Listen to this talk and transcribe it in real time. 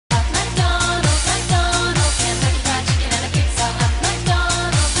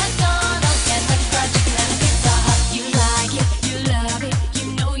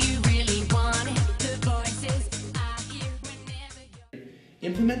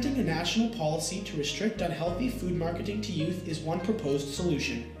Implementing a national policy to restrict unhealthy food marketing to youth is one proposed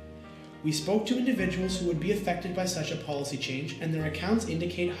solution. We spoke to individuals who would be affected by such a policy change, and their accounts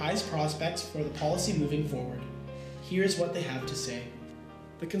indicate high prospects for the policy moving forward. Here's what they have to say.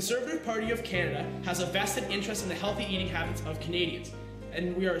 The Conservative Party of Canada has a vested interest in the healthy eating habits of Canadians,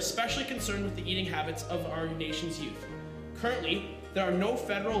 and we are especially concerned with the eating habits of our nation's youth. Currently, there are no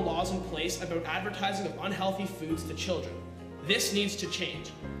federal laws in place about advertising of unhealthy foods to children. This needs to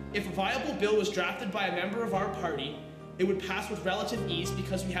change. If a viable bill was drafted by a member of our party, it would pass with relative ease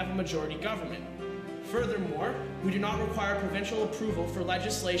because we have a majority government. Furthermore, we do not require provincial approval for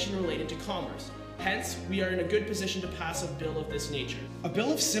legislation related to commerce. Hence, we are in a good position to pass a bill of this nature. A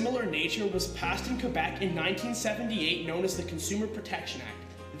bill of similar nature was passed in Quebec in 1978, known as the Consumer Protection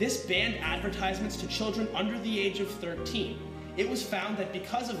Act. This banned advertisements to children under the age of 13. It was found that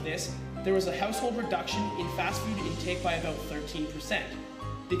because of this, there was a household reduction in fast food intake by about 13%.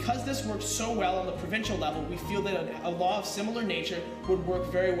 Because this works so well on the provincial level, we feel that a law of similar nature would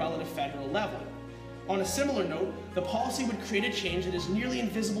work very well at a federal level. On a similar note, the policy would create a change that is nearly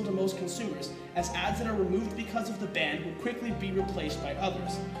invisible to most consumers, as ads that are removed because of the ban would quickly be replaced by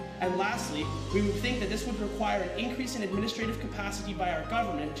others. And lastly, we would think that this would require an increase in administrative capacity by our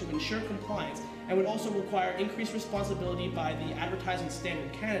government to ensure compliance, and would also require increased responsibility by the Advertising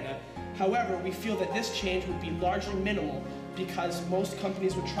Standard Canada. However, we feel that this change would be largely minimal because most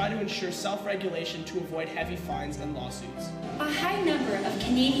companies would try to ensure self-regulation to avoid heavy fines and lawsuits. A high number of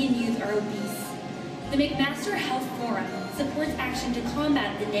Canadian youth are obese. The McMaster Health Forum supports action to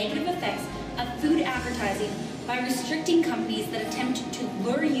combat the negative effects of food advertising by restricting companies that attempt to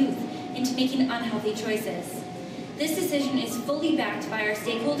lure youth into making unhealthy choices. This decision is fully backed by our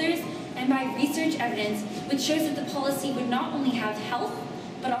stakeholders and by research evidence which shows that the policy would not only have health,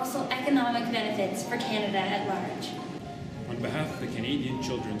 but also economic benefits for Canada at large. On behalf of the Canadian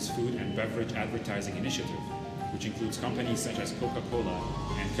Children's Food and Beverage Advertising Initiative, which includes companies such as Coca-Cola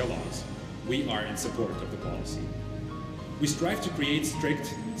and Kellogg's, we are in support of the policy. We strive to create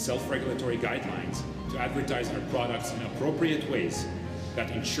strict self-regulatory guidelines to advertise our products in appropriate ways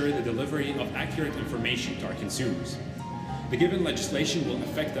that ensure the delivery of accurate information to our consumers. The given legislation will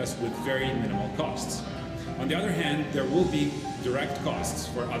affect us with very minimal costs. On the other hand, there will be direct costs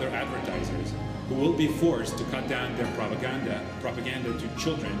for other advertisers who will be forced to cut down their propaganda to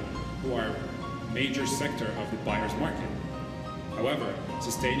children who are a major sector of the buyer's market. However,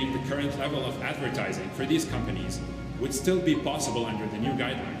 sustaining the current level of advertising for these companies would still be possible under the new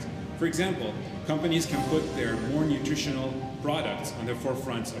guidelines. For example, companies can put their more nutritional products on the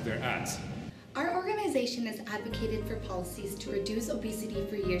forefront of their ads. Our organization has advocated for policies to reduce obesity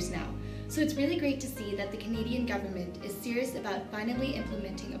for years now, so it's really great to see that the Canadian government is serious about finally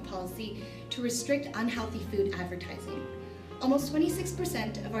implementing a policy to restrict unhealthy food advertising. Almost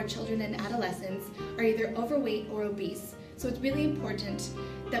 26% of our children and adolescents are either overweight or obese, so it's really important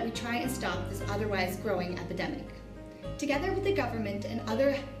that we try and stop this otherwise growing epidemic. Together with the government and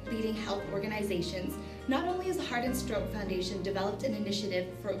other leading health organizations, not only has the Heart and Stroke Foundation developed an initiative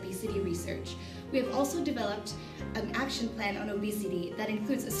for obesity research, we have also developed an action plan on obesity that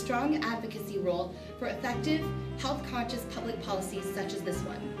includes a strong advocacy role for effective, health-conscious public policies such as this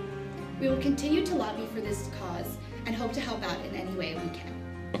one. We will continue to lobby for this cause and hope to help out in any way we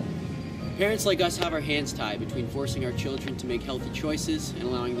can. Parents like us have our hands tied between forcing our children to make healthy choices and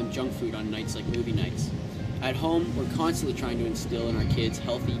allowing them junk food on nights like movie nights. At home, we're constantly trying to instill in our kids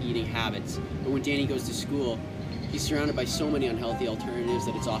healthy eating habits, but when Danny goes to school, he's surrounded by so many unhealthy alternatives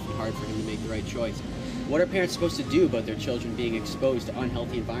that it's often hard for him to make the right choice. What are parents supposed to do about their children being exposed to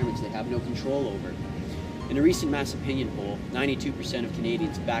unhealthy environments they have no control over? In a recent mass opinion poll, 92% of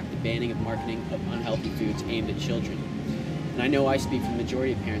Canadians backed the banning of marketing of unhealthy foods aimed at children. And I know I speak for the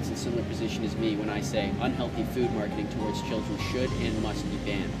majority of parents in a similar position as me when I say unhealthy food marketing towards children should and must be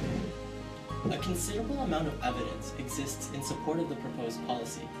banned. A considerable amount of evidence exists in support of the proposed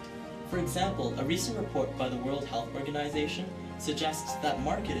policy. For example, a recent report by the World Health Organization suggests that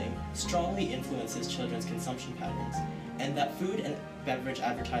marketing strongly influences children's consumption patterns, and that food and beverage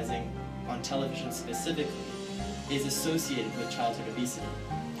advertising on television specifically is associated with childhood obesity.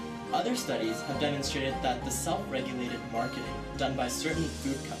 Other studies have demonstrated that the self-regulated marketing done by certain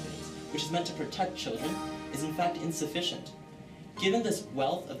food companies, which is meant to protect children, is in fact insufficient. Given this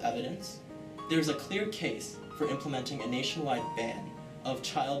wealth of evidence, there is a clear case for implementing a nationwide ban of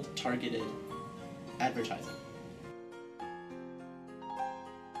child-targeted advertising.